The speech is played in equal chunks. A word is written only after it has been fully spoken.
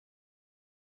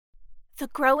The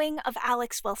Growing of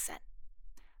Alex Wilson.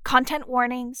 Content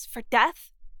warnings for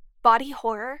death, body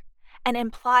horror, and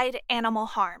implied animal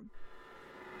harm.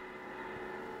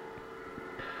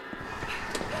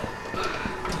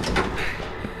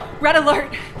 Red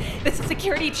alert! This is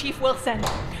Security Chief Wilson.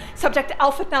 Subject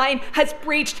Alpha 9 has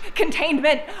breached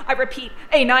containment. I repeat,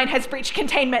 A9 has breached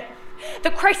containment. The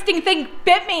Christing thing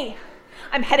bit me.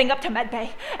 I'm heading up to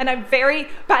medbay, and I'm very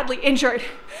badly injured.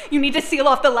 You need to seal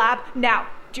off the lab now.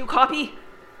 Do you copy?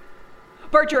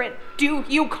 Bergeron, do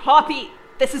you copy?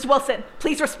 This is Wilson.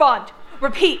 Please respond.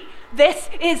 Repeat, this.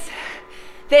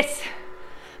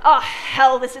 Oh,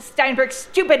 hell, this is Steinberg's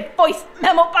stupid voice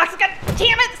memo box. God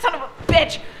damn it, son of a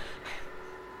bitch.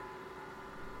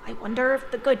 I wonder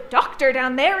if the good doctor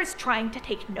down there is trying to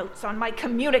take notes on my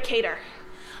communicator.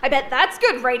 I bet that's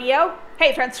good radio.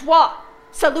 Hey, Francois.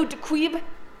 Salut de Quib.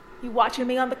 You watching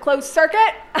me on the closed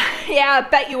circuit? Yeah, I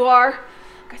bet you are.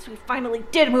 Guess we finally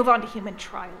did move on to human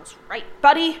trials, right,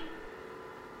 buddy?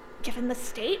 Given the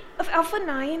state of Alpha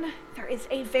 9, there is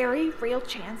a very real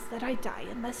chance that I die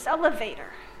in this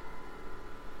elevator.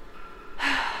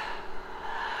 I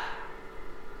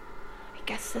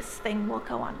guess this thing will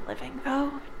go on living,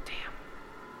 though. Damn.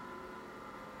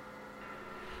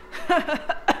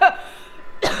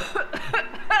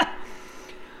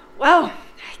 Well,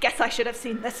 I guess I should have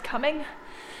seen this coming.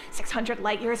 600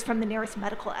 light years from the nearest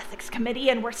medical ethics committee,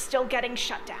 and we're still getting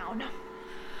shut down.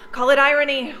 Call it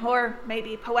irony, or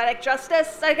maybe poetic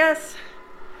justice, I guess.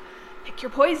 Pick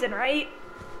your poison, right?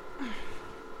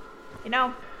 You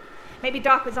know, maybe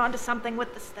Doc was onto something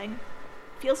with this thing.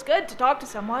 Feels good to talk to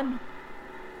someone.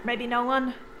 Maybe no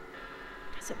one.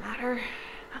 Doesn't matter.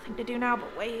 Nothing to do now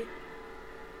but wait.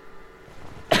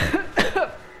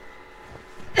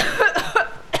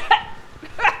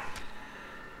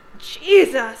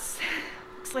 Jesus!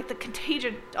 Looks like the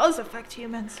contagion does affect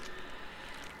humans.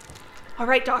 All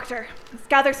right, doctor, let's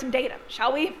gather some data,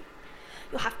 shall we?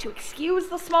 You'll have to excuse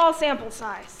the small sample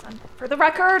size. And for the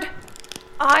record,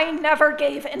 I never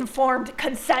gave informed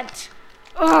consent.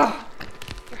 Ugh.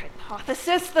 Your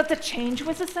hypothesis that the change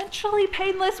was essentially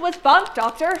painless was bunked,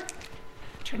 doctor.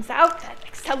 Turns out that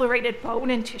accelerated bone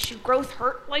and tissue growth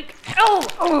hurt like hell.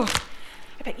 Oh.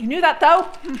 I bet you knew that, though.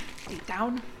 Deep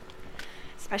down.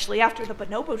 Especially after the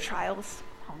bonobo trials.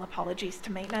 All apologies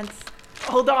to maintenance.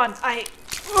 Hold on,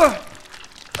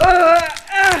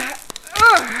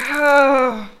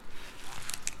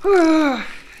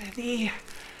 the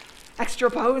extra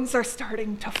bones are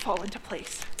starting to fall into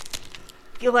place.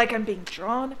 Feel like I'm being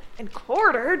drawn and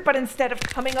quartered, but instead of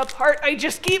coming apart, I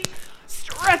just keep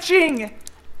stretching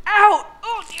out.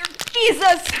 Oh, dear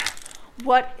Jesus!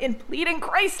 What in bleeding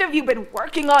Christ have you been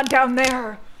working on down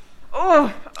there?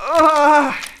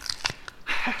 I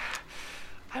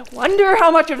wonder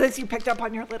how much of this you picked up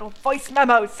on your little voice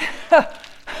memos.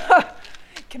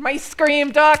 Can I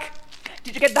scream, Doc?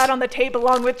 Did you get that on the tape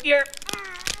along with your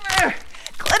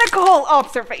clinical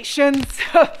observations?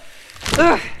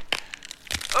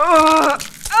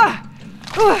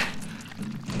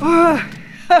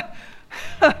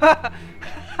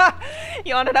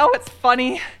 You want to know what's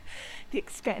funny? The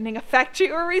expanding effect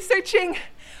you were researching?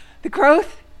 The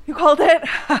growth, you called it?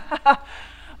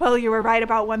 Well, you were right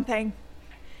about one thing.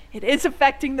 It is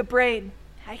affecting the brain.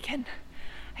 I can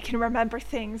remember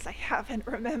things I haven't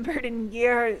remembered in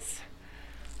years.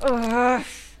 My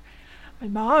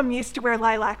mom used to wear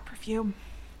lilac perfume.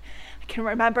 I can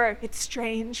remember its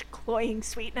strange, cloying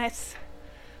sweetness.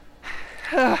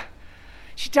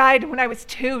 She died when I was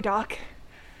 2, Doc.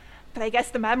 But I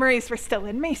guess the memories were still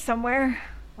in me somewhere.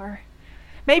 Or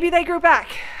maybe they grew back.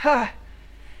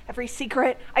 Every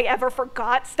secret I ever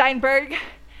forgot, Steinberg.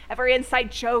 Every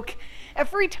inside joke.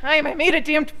 Every time I made a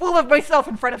damned fool of myself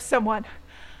in front of someone.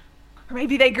 Or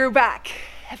maybe they grew back.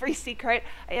 Every secret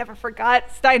I ever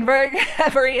forgot, Steinberg.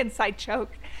 Every inside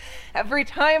joke. Every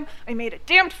time I made a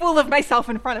damned fool of myself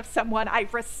in front of someone I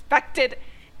respected.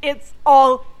 It's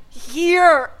all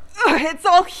here. It's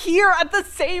all here at the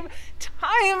same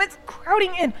time. It's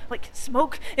crowding in like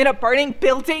smoke in a burning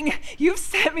building. You've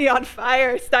set me on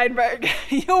fire, Steinberg.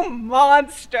 You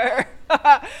monster.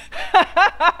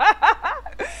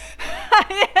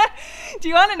 Do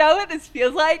you want to know what this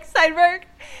feels like, Steinberg?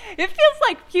 It feels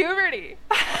like puberty.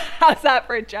 How's that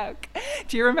for a joke?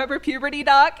 Do you remember puberty,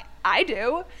 Doc? I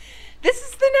do. This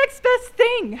is the next best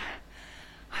thing.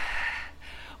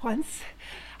 Once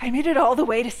I made it all the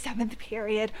way to 7th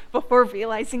period before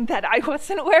realizing that I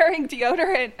wasn't wearing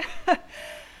deodorant.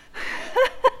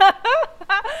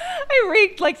 I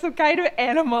reeked like some kind of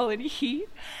animal in heat,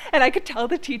 and I could tell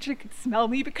the teacher could smell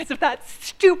me because of that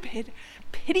stupid,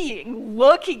 pitying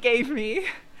look he gave me.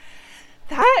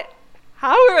 That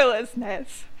powerless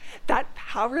that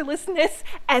powerlessness,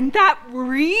 and that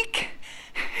reek,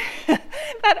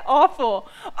 that awful,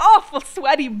 awful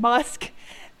sweaty musk,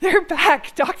 they're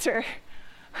back, Doctor.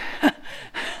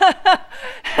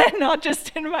 And not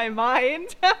just in my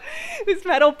mind. This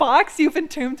metal box you've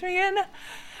entombed me in,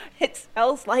 it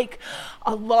smells like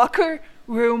a locker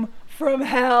room from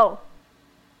hell.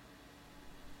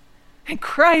 And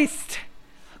Christ,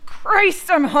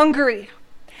 I'm hungry.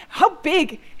 How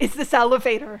big is this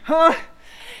elevator, huh?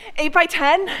 8 by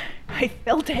 10? I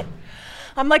filled it.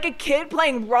 I'm like a kid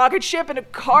playing rocket ship in a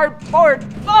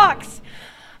cardboard box.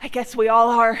 I guess we all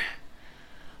are.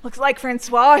 Looks like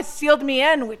Francois has sealed me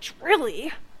in, which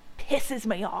really pisses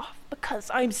me off because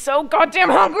I'm so goddamn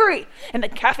hungry. And the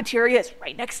cafeteria is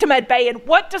right next to Med Bay, and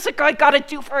what does a guy gotta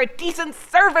do for a decent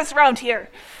service around here?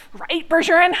 Right,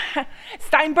 Bergeron?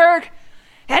 Steinberg?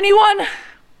 Anyone?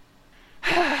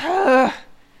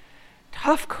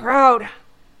 Tough crowd.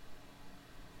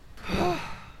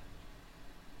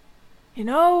 You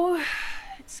know,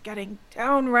 it's getting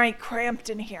downright cramped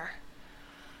in here.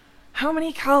 How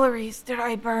many calories did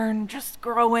I burn just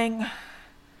growing?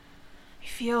 I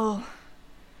feel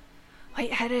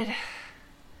lightheaded,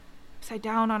 upside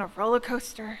down on a roller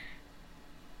coaster.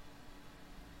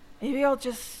 Maybe I'll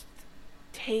just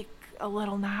take a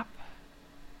little nap.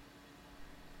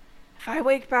 If I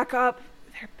wake back up,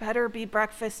 there better be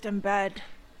breakfast in bed.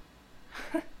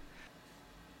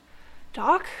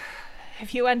 Doc,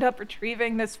 if you end up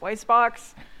retrieving this voice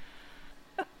box,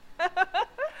 I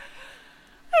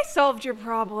solved your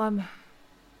problem.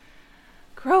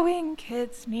 Growing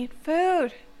kids need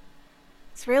food.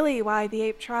 It's really why the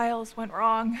ape trials went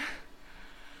wrong.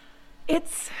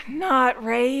 It's not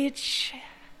rage.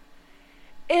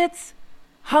 It's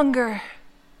hunger.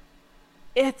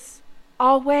 It's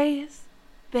always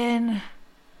been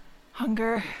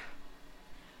hunger.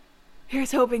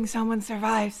 Here's hoping someone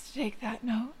survives to take that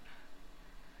note.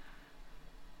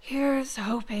 Here's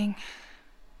hoping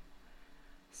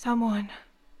someone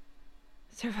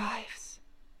survives.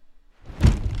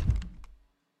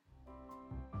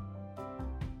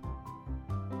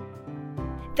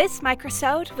 This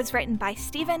microsode was written by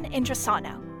Stephen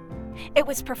Indrasano. It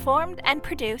was performed and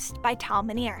produced by Tal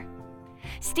Minear.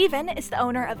 Stephen is the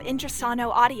owner of Indrasano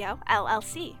Audio,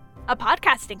 LLC, a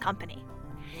podcasting company.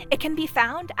 It can be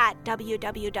found at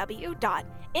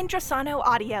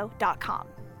www.indrasanoaudio.com.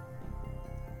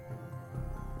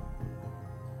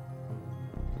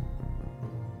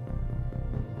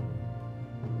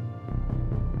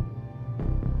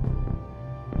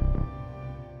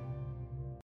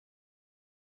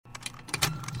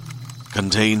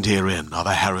 Contained herein are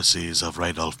the heresies of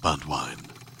Radolf Burntwine,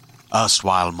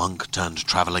 erstwhile monk turned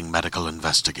traveling medical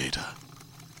investigator.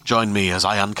 Join me as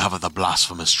I uncover the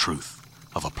blasphemous truth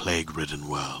of a plague-ridden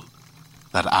world,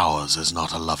 that ours is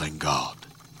not a loving God,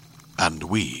 and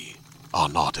we are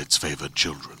not its favored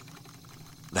children.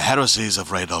 The heresies of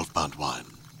Radolf Burntwine,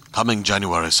 coming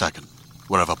January 2nd,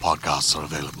 wherever podcasts are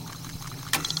available.